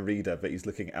looking at the reader, but he's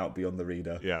looking out beyond the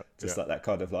reader. Yeah, just like that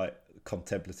kind of like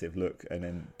contemplative look. And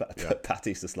then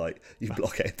Patty's just like, "You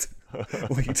blockhead,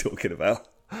 what are you talking about?"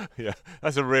 Yeah,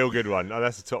 that's a real good one.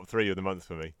 That's the top 3 of the month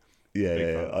for me.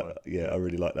 I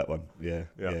really like that one. Yeah.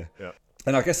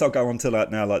 And I guess I'll go on to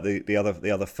like now, like the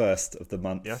other first of the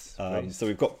month. Yes. So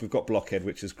we've got Blockhead,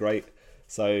 which is great.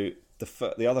 So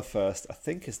the other first, I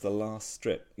think, is the last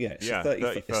strip. Yeah. It's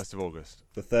 31st of August.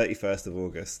 The 31st of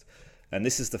August, and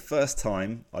this is the first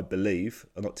time, I believe.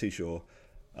 I'm not too sure,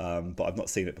 but I've not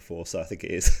seen it before, so I think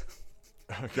it is.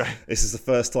 Okay. This is the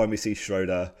first time we see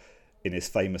Schroeder in his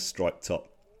famous striped top.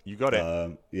 You got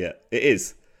it. Yeah, it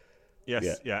is.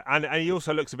 Yes. Yeah. And he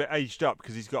also looks a bit aged up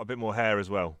because he's got a bit more hair as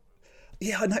well.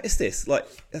 Yeah, I noticed this. Like,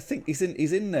 I think he's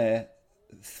in there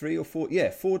 3 or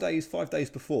 4, 4 days, 5 days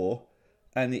before,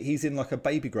 and he's in like a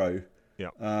baby grow. Yeah.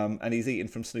 And he's eating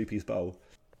from Snoopy's bowl.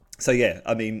 So yeah,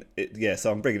 I mean,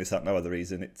 so I'm bringing this up no other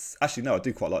reason. It's actually no, I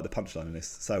do quite like the punchline in this.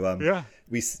 So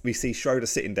we see Schroeder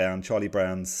sitting down, Charlie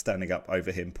Brown's standing up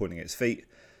over him, pointing at his feet,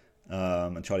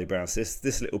 and Charlie Brown says,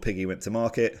 "This little piggy went to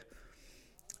market,"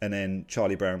 and then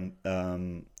Charlie Brown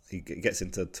he gets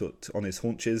into on his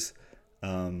haunches.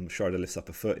 Schroeder lifts up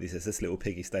a foot and he says, "This little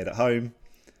piggy stayed at home."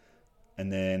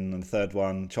 And then on the third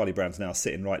one, Charlie Brown's now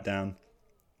sitting right down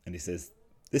and he says,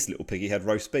 "This little piggy had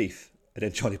roast beef." And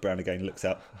then Charlie Brown again looks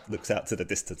out to the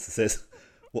distance and says,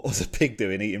 "What was a pig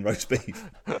doing eating roast beef?"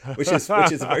 which is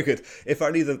very good. If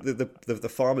only the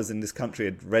farmers in this country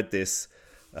had read this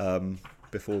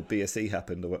before BSE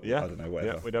happened, or I don't know,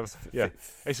 whatever.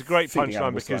 It's a great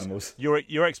punchline because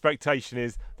your expectation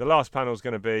is the last panel is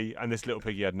going to be, and this little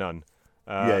piggy had none.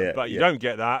 But you don't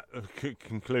get that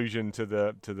conclusion to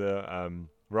the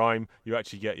rhyme. You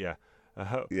actually get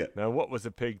Now, what was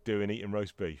a pig doing eating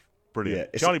roast beef? Brilliant.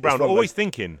 Yeah, Charlie Brown, always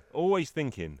thinking.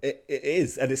 It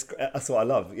is, and that's what I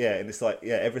love. Yeah, and it's like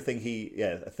everything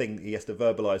a thing he has to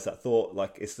verbalise that thought.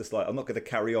 Like it's just like, I'm not going to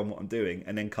carry on what I'm doing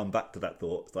and then come back to that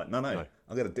thought. It's like no. I'm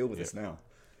going to deal with this now.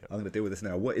 I'm going to deal with this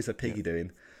now. What is a piggy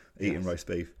doing eating roast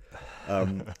beef?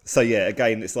 So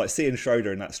again, it's like seeing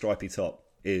Schroeder in that stripy top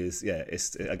is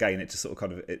it's again, it just sort of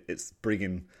kind of it's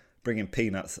bringing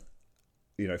Peanuts,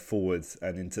 forwards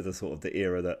and into the sort of the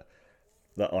era that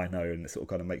I know, and it sort of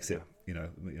kind of makes it,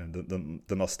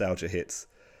 the nostalgia hits.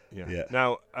 Yeah.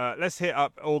 Now let's hit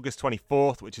up August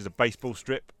 24th, which is a baseball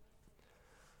strip.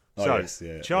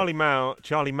 Charlie Mound.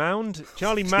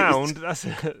 That's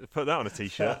put that on a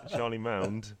t-shirt. Charlie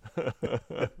Mound.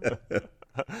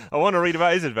 I want to read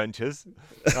about his adventures.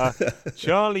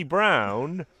 Charlie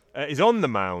Brown is on the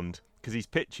mound because he's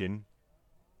pitching,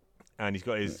 and he's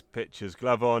got his pitcher's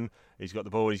glove on. He's got the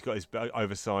ball. He's got his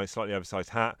slightly oversized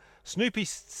hat. Snoopy's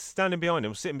sitting behind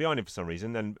him for some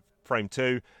reason. Then frame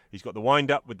 2, he's got the wind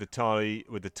up with the Charlie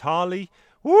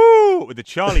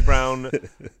Brown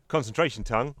concentration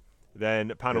tongue.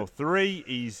 Then panel 3,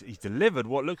 he's delivered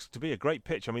what looks to be a great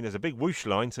pitch. I mean, there's a big whoosh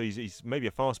line, so he's maybe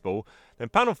a fastball. Then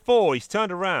panel 4, he's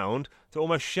turned around to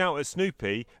almost shout at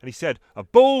Snoopy, and he said, "A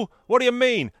ball? What do you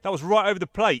mean? That was right over the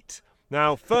plate."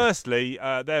 Now, firstly,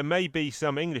 there may be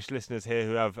some English listeners here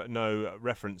who have no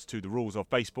reference to the rules of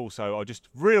baseball, so I'll just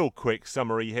real quick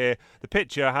summary here. The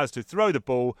pitcher has to throw the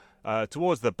ball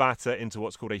towards the batter into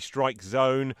what's called a strike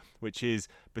zone, which is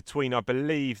between, I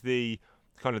believe, the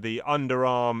kind of the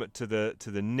underarm to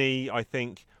the knee, I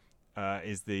think,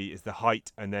 is the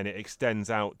height, and then it extends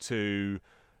out to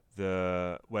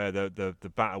where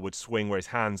the batter would swing, where his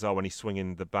hands are when he's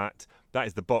swinging the bat. That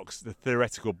is the box, the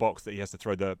theoretical box that he has to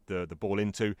throw the ball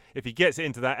into. If he gets it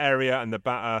into that area and the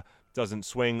batter doesn't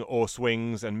swing or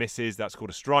swings and misses, that's called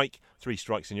a strike. 3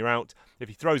 strikes and you're out. If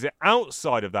he throws it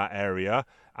outside of that area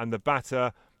and the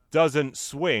batter doesn't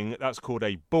swing, that's called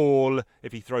a ball.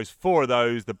 If he throws 4 of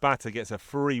those, the batter gets a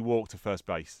free walk to first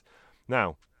base.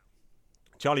 Now,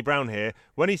 Charlie Brown here,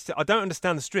 I don't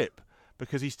understand the strip,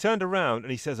 because he's turned around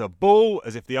and he says a ball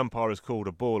as if the umpire has called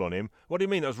a ball on him. What do you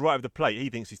mean? That was right over the plate.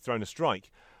 He thinks he's thrown a strike.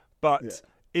 But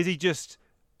is he just...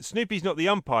 Snoopy's not the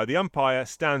umpire. The umpire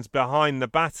stands behind the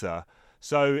batter.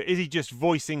 So is he just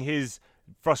voicing his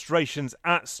frustrations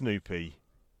at Snoopy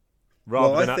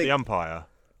rather than at the umpire?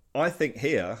 I think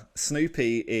here,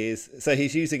 Snoopy is... So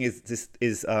he's using his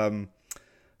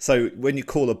so when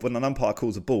an umpire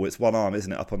calls a ball, it's one arm,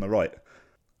 isn't it, up on the right?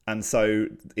 And so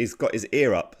he's got his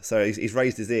ear up, so he's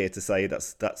raised his ear to say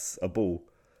that's a ball.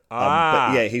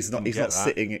 But yeah, he's not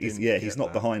sitting. He's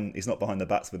not behind the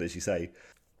batsman, as you say.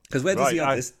 Because where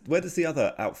does the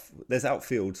other there's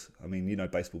outfield? I mean, you know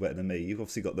baseball better than me. You've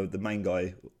obviously got the main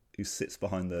guy who sits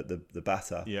behind the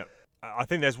batter. Yeah, I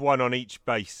think there's one on each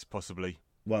base, possibly.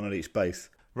 One on each base.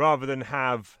 Rather than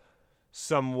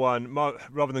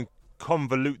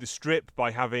convolute the strip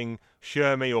by having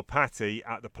Shermy or Patty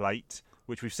at the plate,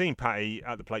 which we've seen Patty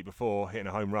at the plate before, hitting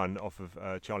a home run off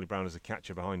of Charlie Brown as a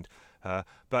catcher behind her.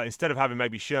 But instead of having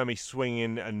maybe Shermy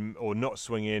swinging or not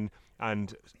swinging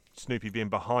and Snoopy being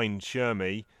behind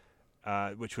Shermy,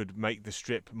 which would make the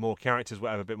strip more characters,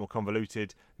 whatever, a bit more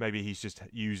convoluted, maybe he's just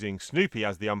using Snoopy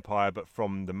as the umpire, but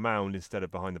from the mound instead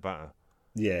of behind the batter.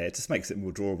 Yeah, it just makes it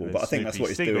more drawable. But I think Snoopy that's what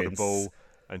he's signaled doing. The ball,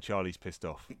 and Charlie's pissed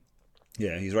off.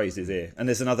 Yeah, he's raised his ear, and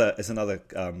there's another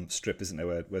strip, isn't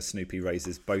there, where Snoopy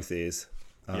raises both ears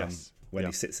when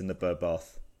he sits in the bird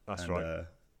bath. That's right.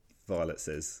 Violet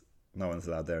says no one's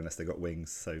allowed there unless they got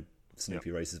wings, so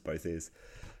Snoopy raises both ears.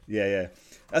 Yeah.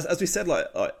 As we said like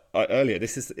earlier,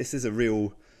 this is a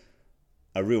real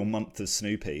month of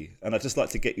Snoopy, and I'd just like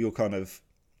to get your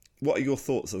what are your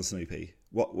thoughts on Snoopy?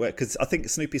 Because I think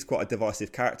Snoopy's quite a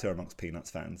divisive character amongst Peanuts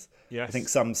fans. Yes. I think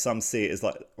some see it as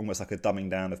like almost like a dumbing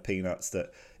down of Peanuts,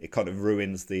 that it kind of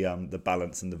ruins the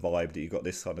balance and the vibe, that you've got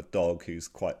this kind of dog who's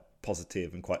quite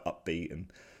positive and quite upbeat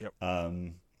and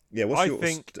what's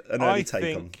an early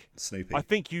take on Snoopy? I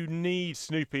think you need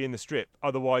Snoopy in the strip,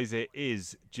 otherwise it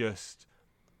is just,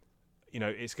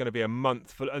 it's going to be a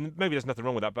month full, and maybe there's nothing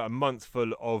wrong with that, but a month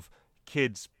full of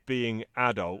kids being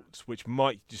adults, which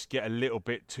might just get a little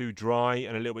bit too dry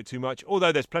and a little bit too much,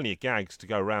 although there's plenty of gags to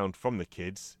go around from the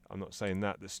kids. I'm not saying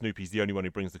that Snoopy's the only one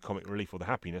who brings the comic relief or the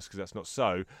happiness, because that's not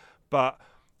so, but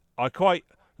I quite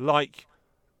like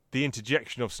the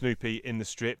interjection of Snoopy in the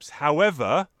strips.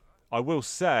 However, I will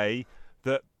say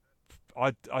that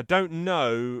I don't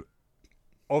know,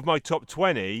 of my top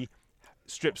 20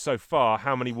 strips so far,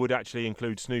 how many would actually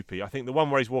include Snoopy. I think the one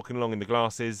where he's walking along in the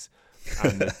glasses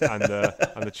and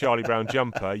the Charlie Brown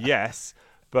jumper, yes.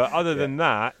 But other than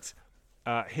that,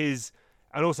 his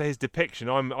depiction,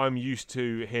 I'm used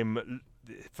to him.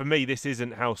 For me, this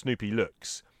isn't how Snoopy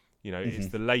looks. It's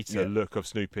the later look of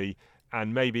Snoopy,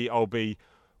 and maybe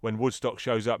when Woodstock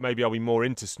shows up, maybe I'll be more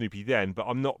into Snoopy then, but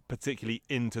I'm not particularly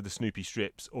into the Snoopy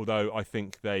strips, although I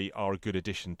think they are a good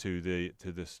addition to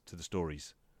the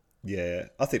stories. Yeah,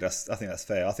 I think that's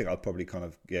fair. I think I'd probably kind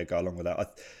of go along with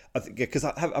that. I think because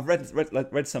I've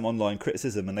read some online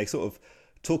criticism, and they sort of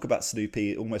talk about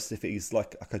Snoopy almost if he's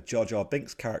like a Jar Jar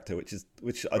Binks character, which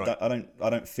right. I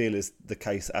don't feel is the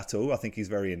case at all. I think he's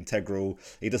very integral.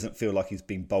 He doesn't feel like he's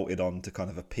been bolted on to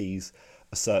kind of appease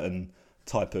a certain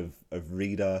type of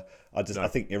reader. I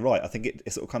think you're right. I think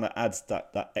it sort of kind of adds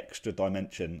that extra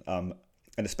dimension.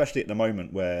 And especially at the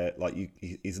moment where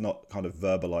he's not kind of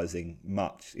verbalizing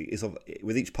much.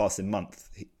 With each passing month,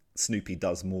 Snoopy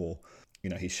does more.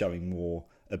 He's showing more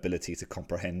ability to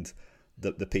comprehend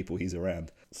the people he's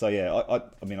around. So yeah, I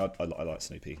like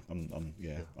Snoopy.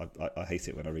 I hate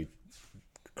it when I read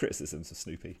criticisms of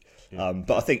Snoopy. Yeah.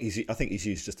 But I think he's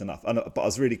used just enough. But I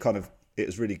was really it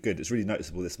was really good. It's really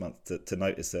noticeable this month to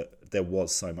notice that there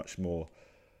was so much more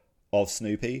of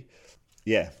Snoopy.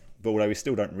 Yeah, but although we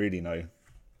still don't really know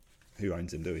who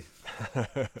owns him, do we?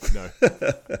 No.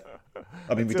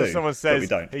 I mean, we Until do. someone says we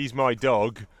don't. He's my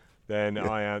dog, then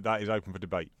that is open for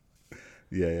debate.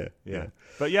 Yeah.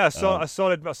 But yeah, a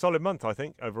solid month, I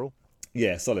think, overall.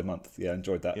 Yeah, solid month. Yeah,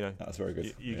 enjoyed that. You know, that was very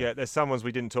good. You get, there's some ones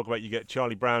we didn't talk about. You get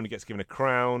Charlie Brown, who gets given a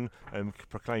crown and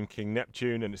proclaimed King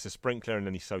Neptune, and it's a sprinkler, and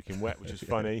then he's soaking wet, which is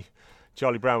funny.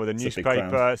 Charlie Brown with a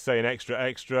newspaper saying extra,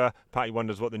 extra. Patty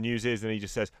wonders what the news is, and he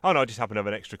just says, oh no, I just happen to have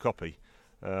an extra copy.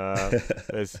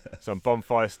 There's some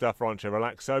bonfire stuff, Rancho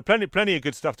Relax. So plenty of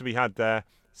good stuff to be had there.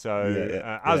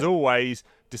 So as always,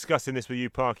 discussing this with you,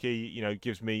 Parky,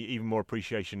 gives me even more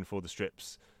appreciation for the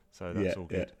strips. So that's all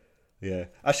good. Yeah.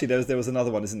 Actually, there was another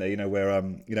one, isn't there?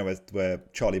 Where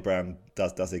Charlie Brown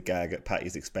does a gag at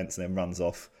Patty's expense and then runs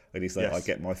off, and he's like, "I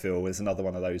get my fill." There's another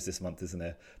one of those this month, isn't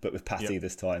there? But with Patty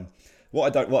this time.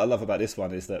 What I love about this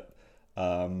one is that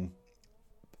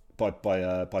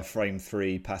by frame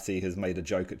 3, Patty has made a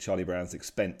joke at Charlie Brown's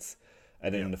expense,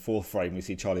 and then in the 4th frame we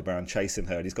see Charlie Brown chasing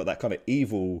her, and he's got that kind of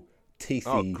evil,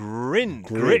 teethy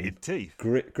gritted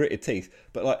teeth.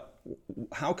 But like,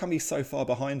 how come he's so far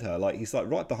behind her? Like, he's like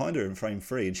right behind her in frame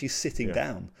 3, and she's sitting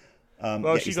down.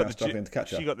 Well, she got struggling to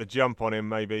catch her. She got the jump on him,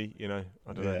 maybe. I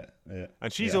don't know. Yeah.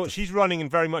 And she's running in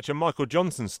very much a Michael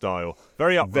Johnson style,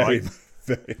 very upright.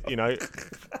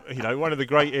 One of the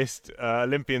greatest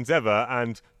Olympians ever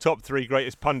and top 3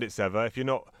 greatest pundits ever. If you're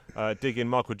not digging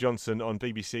Michael Johnson on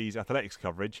BBC's athletics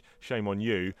coverage, shame on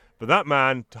you. But that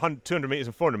man, 200 metres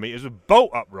and 400 metres, was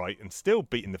bolt upright and still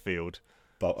beating the field.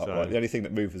 Bolt upright. The only thing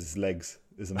that moved was his legs.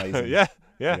 Is amazing. yeah.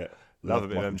 Love a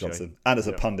bit Michael of MJ. Johnson. And as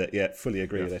a pundit, fully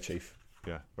agree with their chief.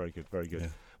 Yeah, very good. Yeah.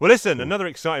 Well, listen, another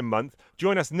exciting month.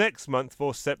 Join us next month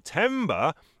for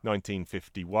September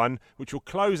 1951, which will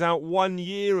close out 1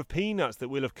 year of Peanuts that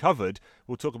we'll have covered.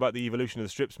 We'll talk about the evolution of the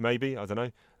strips, maybe, I don't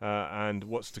know, and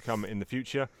what's to come in the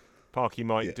future. Parky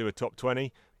might do a top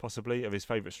 20, possibly, of his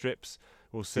favourite strips.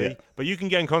 We'll see. Yeah. But you can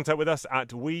get in contact with us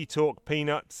at We Talk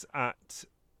Peanuts at...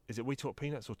 Is it We Talk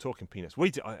Peanuts or Talking Peanuts?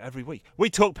 Every week.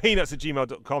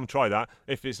 WeTalkPeanuts@gmail.com. Try that.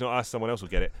 If it's not us, someone else will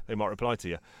get it. They might reply to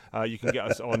you. You can get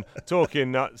us on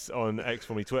Talking Nuts on X,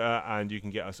 formerly Twitter, and you can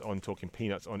get us on Talking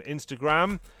Peanuts on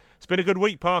Instagram. It's been a good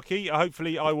week, Parky.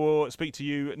 Hopefully I will speak to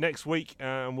you next week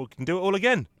and we can do it all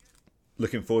again.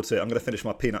 Looking forward to it. I'm going to finish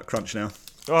my peanut crunch now.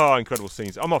 Oh, incredible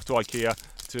scenes. I'm off to IKEA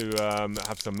to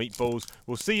have some meatballs.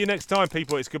 We'll see you next time,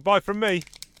 people. It's goodbye from me.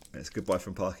 It's goodbye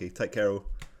from Parky. Take care all.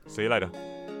 See you later.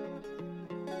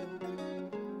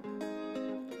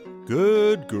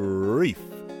 Good grief.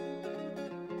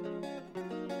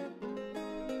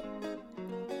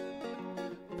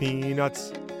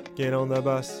 Peanuts, get on the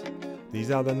bus.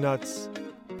 These are the nuts.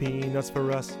 Peanuts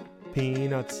for us.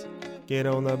 Peanuts, get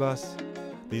on the bus.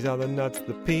 These are the nuts,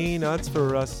 the peanuts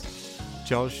for us.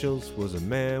 Charles Schulz was a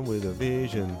man with a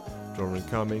vision. Drawing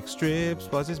comic strips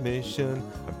was his mission,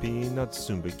 and Peanuts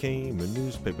soon became a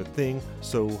newspaper thing.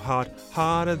 So hot,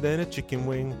 hotter than a chicken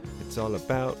wing. It's all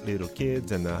about little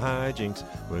kids and the hijinks.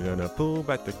 We're gonna pull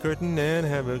back the curtain and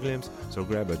have a glimpse. So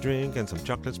grab a drink and some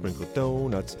chocolate sprinkled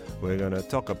donuts. We're gonna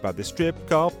talk about this strip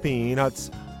called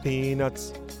Peanuts.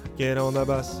 Peanuts, get on the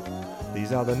bus.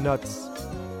 These are the nuts.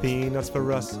 Peanuts for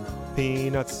us.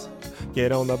 Peanuts,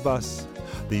 get on the bus.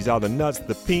 These are the nuts,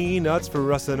 the peanuts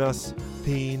for us and us.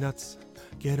 Peanuts,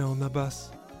 get on the bus.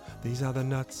 These are the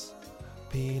nuts.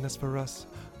 Peanuts for us.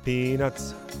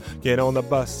 Peanuts, get on the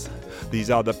bus. These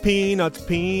are the peanuts,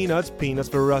 peanuts, peanuts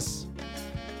for us.